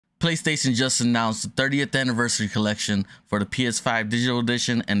PlayStation just announced the 30th anniversary collection for the PS5 Digital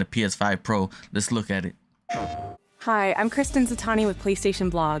Edition and the PS5 Pro. Let's look at it. Hi, I'm Kristen Zatani with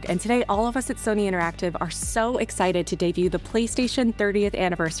PlayStation Blog, and today all of us at Sony Interactive are so excited to debut the PlayStation 30th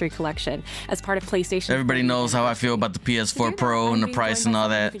Anniversary Collection as part of PlayStation. Everybody knows how I feel about the PS4 Pro and the price and all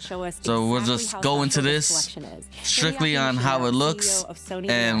that, so we'll just go into this strictly on how it looks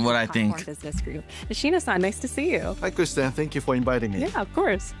and what I think. Nishina-san, nice to see you. Hi Kristen, thank you for inviting me. Yeah, of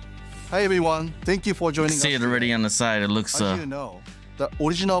course. Hi everyone, thank you for joining us. See it already on the side. It looks As you know, the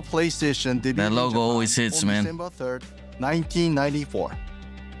original PlayStation debuted that logo in Japan always hits, on man. December 3rd, 1994.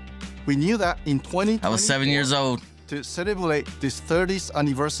 We knew that in 2024, I was 7 years old. To celebrate this 30th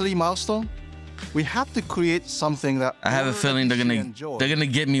anniversary milestone, we have to create something that I have a feeling they're gonna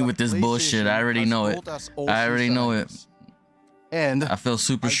get me with this bullshit. I already know it. I already know it. And I feel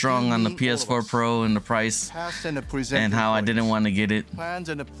super strong on the PS4 Pro and the price and how I didn't want to get it.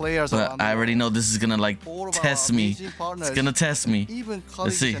 But I already know this is gonna like test me. It's gonna test me.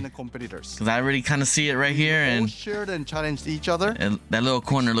 Let's see. Because I already kind of see it right here, and that little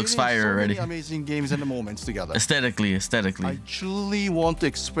corner looks fire already. Amazing games and the moments together. Aesthetically. I truly want to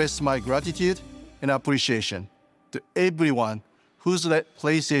express my gratitude and appreciation to everyone who's let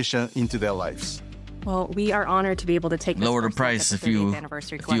PlayStation into their lives. Well, we are honored to be able to take this lower the first look price at the 30th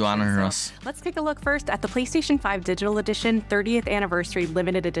anniversary if you honor collection. us. Let's take a look first at the PlayStation 5 Digital Edition 30th Anniversary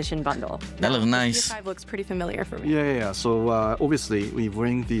Limited Edition bundle. That looks nice. The PS5 looks pretty familiar for me. Yeah. So obviously we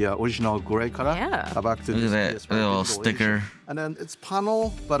bring the original gray color back to look at that little sticker. Edition. And then it's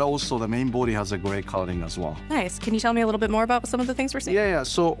panel, but also the main body has a gray coloring as well. Nice. Can you tell me a little bit more about some of the things we're seeing? Yeah.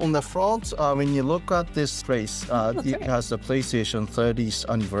 So on the front, when you look at this trace, it has the PlayStation 30th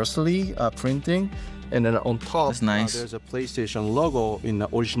anniversary printing. And then on top, there's a PlayStation logo in the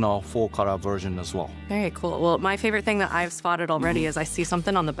original 4-color version as well. Very cool. Well, my favorite thing that I've spotted already is I see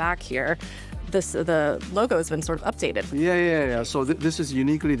something on the back here. The logo has been sort of updated. Yeah. So this is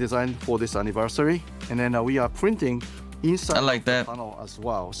uniquely designed for this anniversary. And then we are printing inside the panel as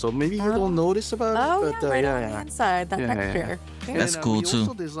well. So maybe you don't notice about it. But, right on the inside, that texture. That's cool too. We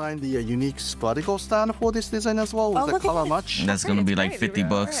also designed the unique vertical stand for this design as well with the color match. That's gonna be like 50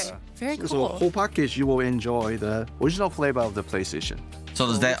 bucks. Very cool. So whole package, you will enjoy the original flavor of the PlayStation. So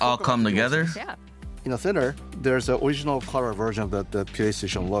does that all come together? Yeah. In the center, there's the original color version of the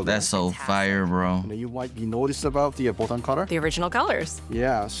PlayStation logo. That's so fire, bro. You might be noticed about the button color. The original colors.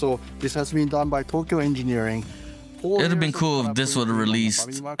 Yeah, so this has been done by Tokyo Engineering. It'd have been cool if this would have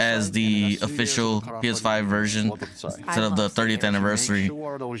released as the official PS5 version instead of the 30th anniversary.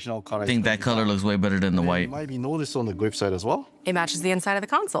 I think that color looks way better than the white. It might be noticed on the grip side as well. It matches the inside of the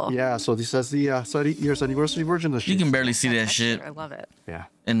console. Yeah, so this has the 30 years anniversary version. You can barely see that shit. I love it. Yeah.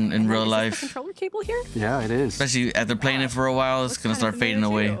 In real life. Is this the controller cable here? Yeah, it is. Especially after playing it for a while, it's gonna start fading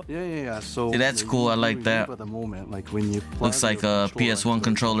away. Yeah. So see, that's cool. I like that. At the moment, like when you looks like a PS1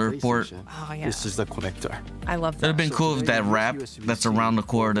 controller port. Oh yeah. This is the connector. I love that. It'd have been cool if that wrap that's around the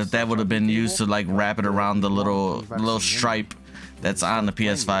cord, that would have been used to like wrap it around the little stripe that's on the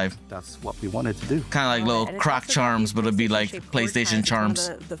PS5. That's what we wanted to do. Kind of like little croc charms, but it'd be like PlayStation charms.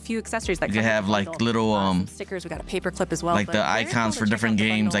 The few accessories that you could have like little stickers. We got a paper clip as well. Like the icons for different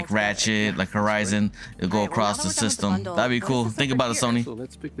games, like Ratchet, like Horizon. It'll go across the system. That'd be cool. Think about it, Sony. So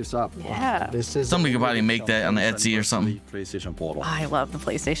let's pick this up. Yeah. Somebody could probably make that on the Etsy or something. PlayStation Portal. I love the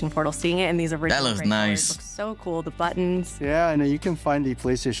PlayStation Portal. Seeing it in these original. That looks nice. Looks so cool. The buttons. Yeah, and you can find the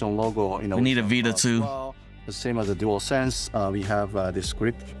PlayStation logo. We need a Vita too. Well. The same as the DualSense, we have this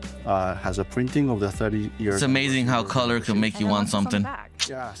grip, has a printing of the 30 years. It's amazing how color can make you want something.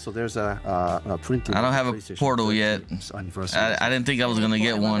 Yeah, so there's a printing. I don't have a Portal yet. I didn't think I was gonna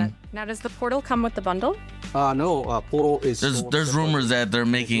get one. Now, does the Portal come with the bundle? No, Portal is. There's rumors that they're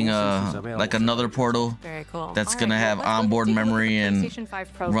making like another Portal. Very cool. That's gonna have onboard memory and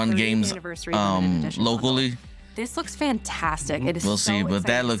run games locally. This looks fantastic. It is we'll see, but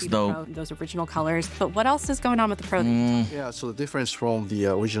that looks dope. Those original colors. But what else is going on with the Pro? Yeah, so the difference from the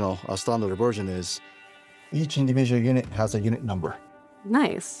original standard version is each individual unit has a unit number.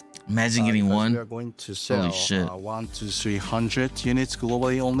 Nice. Imagine getting one. We are going to sell 1 to 300 units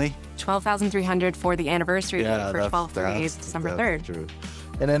globally only. 12,300 for the anniversary for 12/3, December 3rd. True.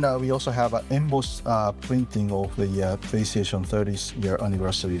 And then we also have an embossed printing of the PlayStation 30th year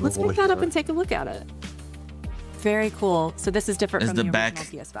anniversary. Let's pick that up and take a look at it. Very cool. So this is different from the back.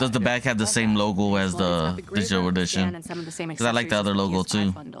 original PS5. Does the back have the same logo as the digital edition? And some of the same Because I like the other logo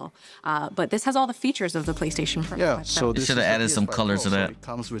too. Bundle. But this has all the features of the PlayStation Pro. Yeah, so they should have added some color to that. So it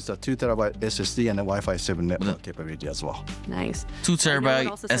comes with a 2 TB SSD and a Wi-Fi 7 network capability as well. Nice. 2 TB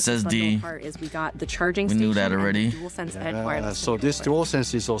SSD. Part is we got the charging we knew that already. DualSense Edge wireless so this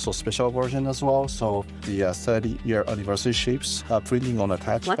DualSense is also a special version as well. So the 30-year anniversary shapes printing on a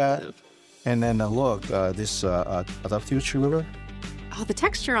touchpad. And then look, this adaptive trigger. Oh, the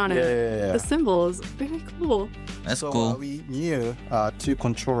texture on it. Yeah. The symbols. Very cool. That's cool. We knew 2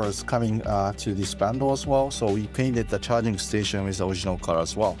 controllers coming to this bundle as well. So we painted the charging station with the original color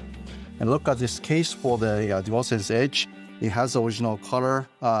as well. And look at this case for the DualSense Edge. It has the original color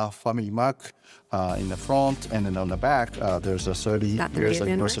family mark in the front. And then on the back, there's a 30 years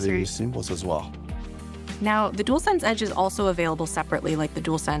anniversary symbols as well. Now, the DualSense Edge is also available separately, like the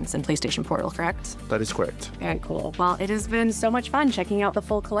DualSense and PlayStation Portal, correct? That is correct. Very cool. Well, it has been so much fun checking out the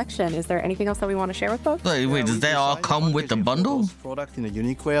full collection. Is there anything else that we want to share with folks? Wait, does that all come with the bundle? Product in a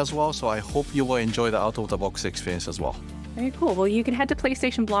unique way as well, so I hope you will enjoy the out-of-the-box experience as well. Very cool. Well, you can head to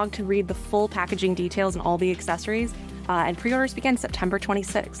PlayStation Blog to read the full packaging details and all the accessories, and pre-orders begin September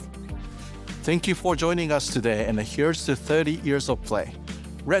 26th. Thank you for joining us today, and here's to 30 years of play.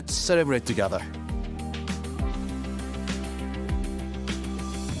 Let's celebrate together.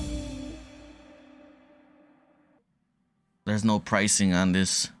 There's no pricing on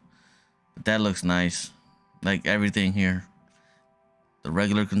this, but that looks nice. Like everything here, the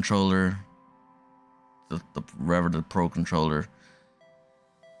regular controller, the Pro controller.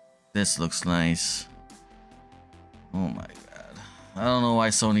 This looks nice. Oh my god, I don't know why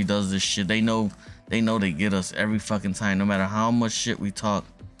Sony does this shit. They know they get us every fucking time, no matter how much shit we talk.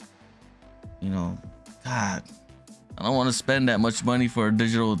 You know, God, I don't want to spend that much money for a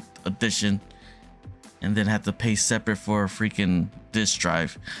digital edition and then have to pay separate for a freaking disc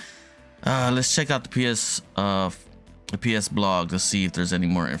drive. Let's check out the PS blog to see if there's any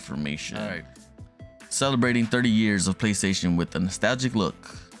more information. All right. Celebrating 30 years of PlayStation with a nostalgic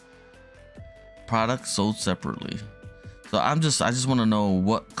look. Product sold separately. So I just want to know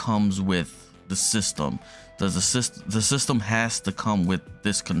what comes with the system. Does the system has to come with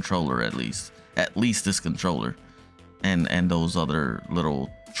this controller at least this controller, and those other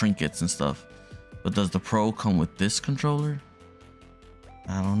little trinkets and stuff. But does the Pro come with this controller?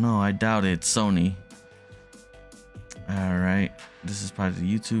 I don't know. I doubt it. Sony. All right. This is probably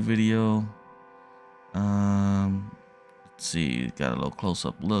the YouTube video. Let's see. Got a little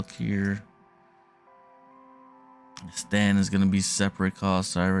close-up look here. Stand is gonna be separate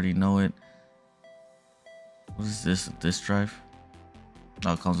cost. I already know it. What is this? A disk drive?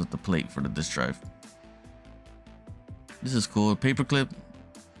 No, it comes with the plate for the disk drive. This is cool. Paperclip.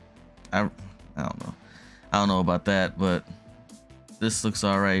 I don't know about that, but this looks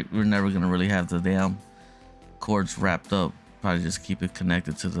all right. We're never gonna really have the damn cords wrapped up. Probably just keep it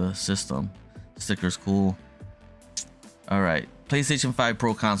connected to the system. Sticker's cool. All right. PlayStation 5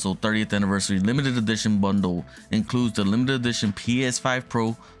 Pro console 30th anniversary limited edition bundle includes the limited edition PS5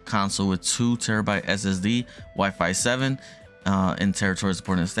 Pro console with 2 TB SSD, Wi-Fi 7 in territory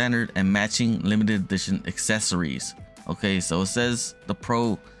supporting standard, and matching limited edition accessories. Okay, so it says the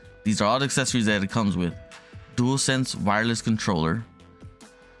Pro. These are all the accessories that it comes with. DualSense wireless controller,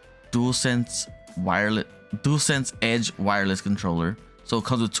 DualSense Edge wireless controller. So it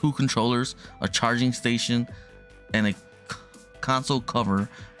comes with 2 controllers, a charging station, and a console cover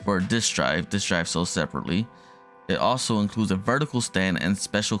for a disc drive. Disc drive sold separately. It also includes a vertical stand and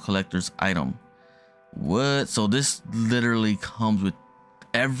special collector's item. What? So this literally comes with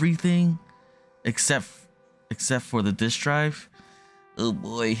everything except for the disc drive. Oh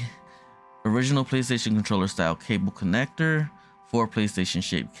boy. Original PlayStation controller style cable connector, 4 PlayStation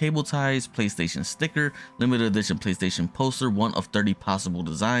shaped cable ties, PlayStation sticker, limited edition PlayStation poster, 1 of 30 possible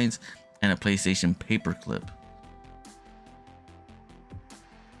designs, and a PlayStation paperclip.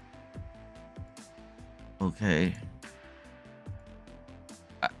 Okay.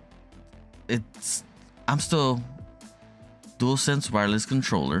 I'm still DualSense wireless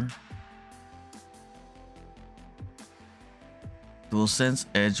controller, DualSense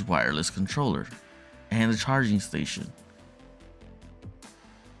Edge wireless controller, and a charging station.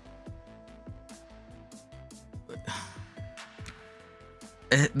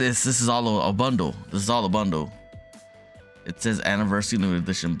 This is all a bundle. This is all a bundle. It says anniversary limited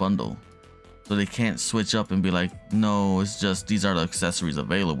edition bundle. So they can't switch up and be like, no, it's just these are the accessories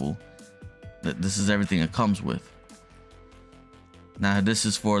available. This is everything it comes with. Now this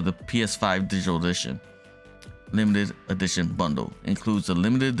is for the PS5 digital edition. limited edition bundle. Includes a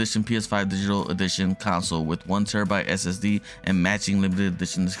limited edition PS5 digital edition console with 1 TB SSD and matching limited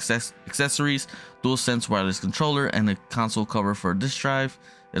edition accessories, DualSense wireless controller, and a console cover for a disc drive.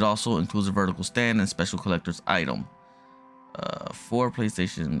 It also includes a vertical stand and special collector's item. 4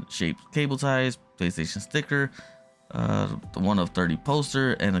 PlayStation shaped cable ties, PlayStation sticker, the 1 of 30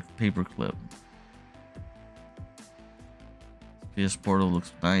 poster, and a paper clip. PS Portal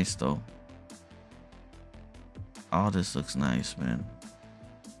looks nice though. All this looks nice, man.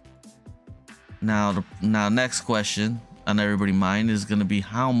 Now next question on everybody's mind is gonna be,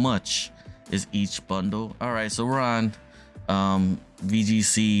 how much is each bundle? All right, so we're on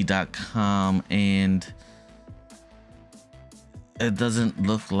VGC.com, and it doesn't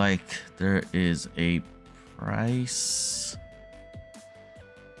look like there is a price.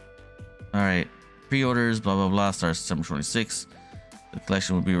 All right, pre-orders, blah blah blah, starts September 26th. The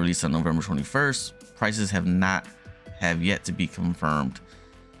collection will be released on November 21st. Prices have yet to be confirmed.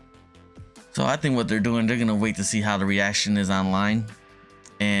 So I think what they're doing, they're gonna wait to see how the reaction is online,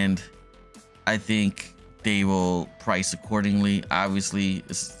 and I think they will price accordingly. Obviously,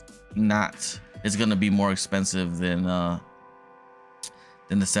 it's gonna be more expensive than the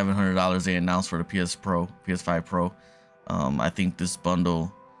 $700 they announced for the PS5 Pro. I think this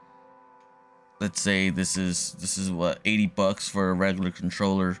bundle, let's say this is what, 80 bucks for a regular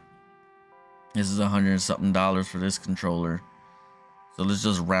controller. This is $100 something for this controller. So let's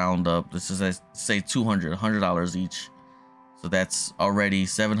just round up. This is, say, $100 each. So that's already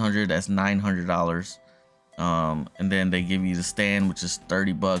 $700. That's $900. And then they give you the stand, which is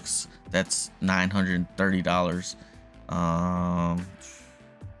 30 bucks. That's $930.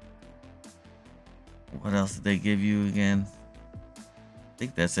 What else did they give you again? I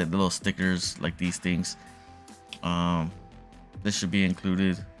think that's it. The little stickers, like these things. This should be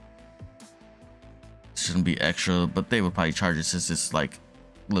included. Shouldn't be extra, but they would probably charge it since it's like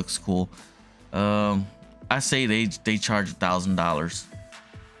looks cool. I say they charge $1,000.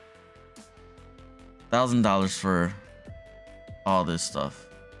 $1,000 for all this stuff,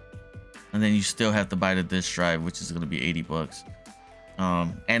 and then you still have to buy the disc drive, which is going to be 80 bucks.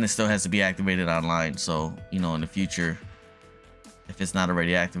 And it still has to be activated online. So, you know, in the future, if it's not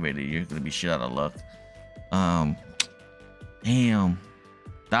already activated, you're going to be shit out of luck. Damn,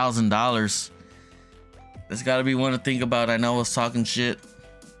 $1,000. That's got to be one to think about. I know I was talking shit,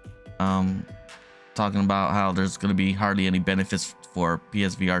 talking about how there's going to be hardly any benefits for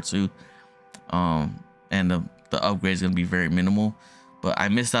PSVR 2, and the upgrade is going to be very minimal. But I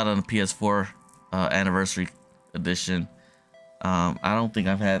missed out on the PS4 anniversary edition. I don't think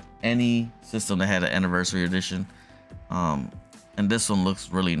I've had any system that had an anniversary edition, and this one looks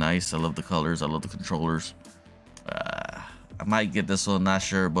really nice. I love the colors. I love the controllers. I might get this one, not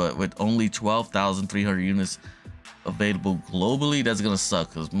sure, but with only 12,300 units available globally, that's gonna suck,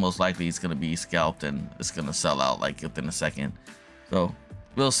 because most likely it's gonna be scalped and it's gonna sell out like within a second. So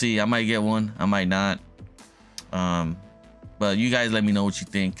we'll see. I might get one, I might not. But you guys let me know what you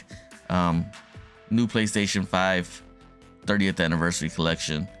think. New PlayStation 5 30th anniversary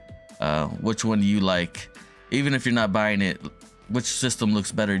collection. Which one do you like? Even if you're not buying it, which system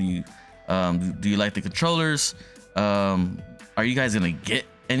looks better to you? Do you like the controllers? Are you guys gonna get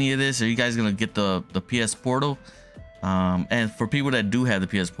any of this? Are you guys gonna get the PS Portal? And for people that do have the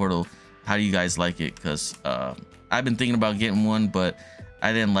PS Portal, how do you guys like it? Because I've been thinking about getting one, but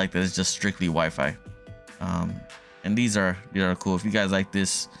I didn't like that it's just strictly Wi-Fi. And these are cool. If you guys like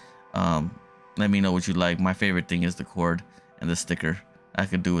this, let me know what you like. My favorite thing is the cord and the sticker. I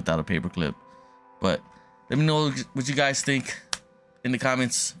could do without a paperclip, but let me know what you guys think in the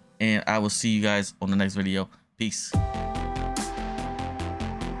comments, and I will see you guys on the next video. Peace.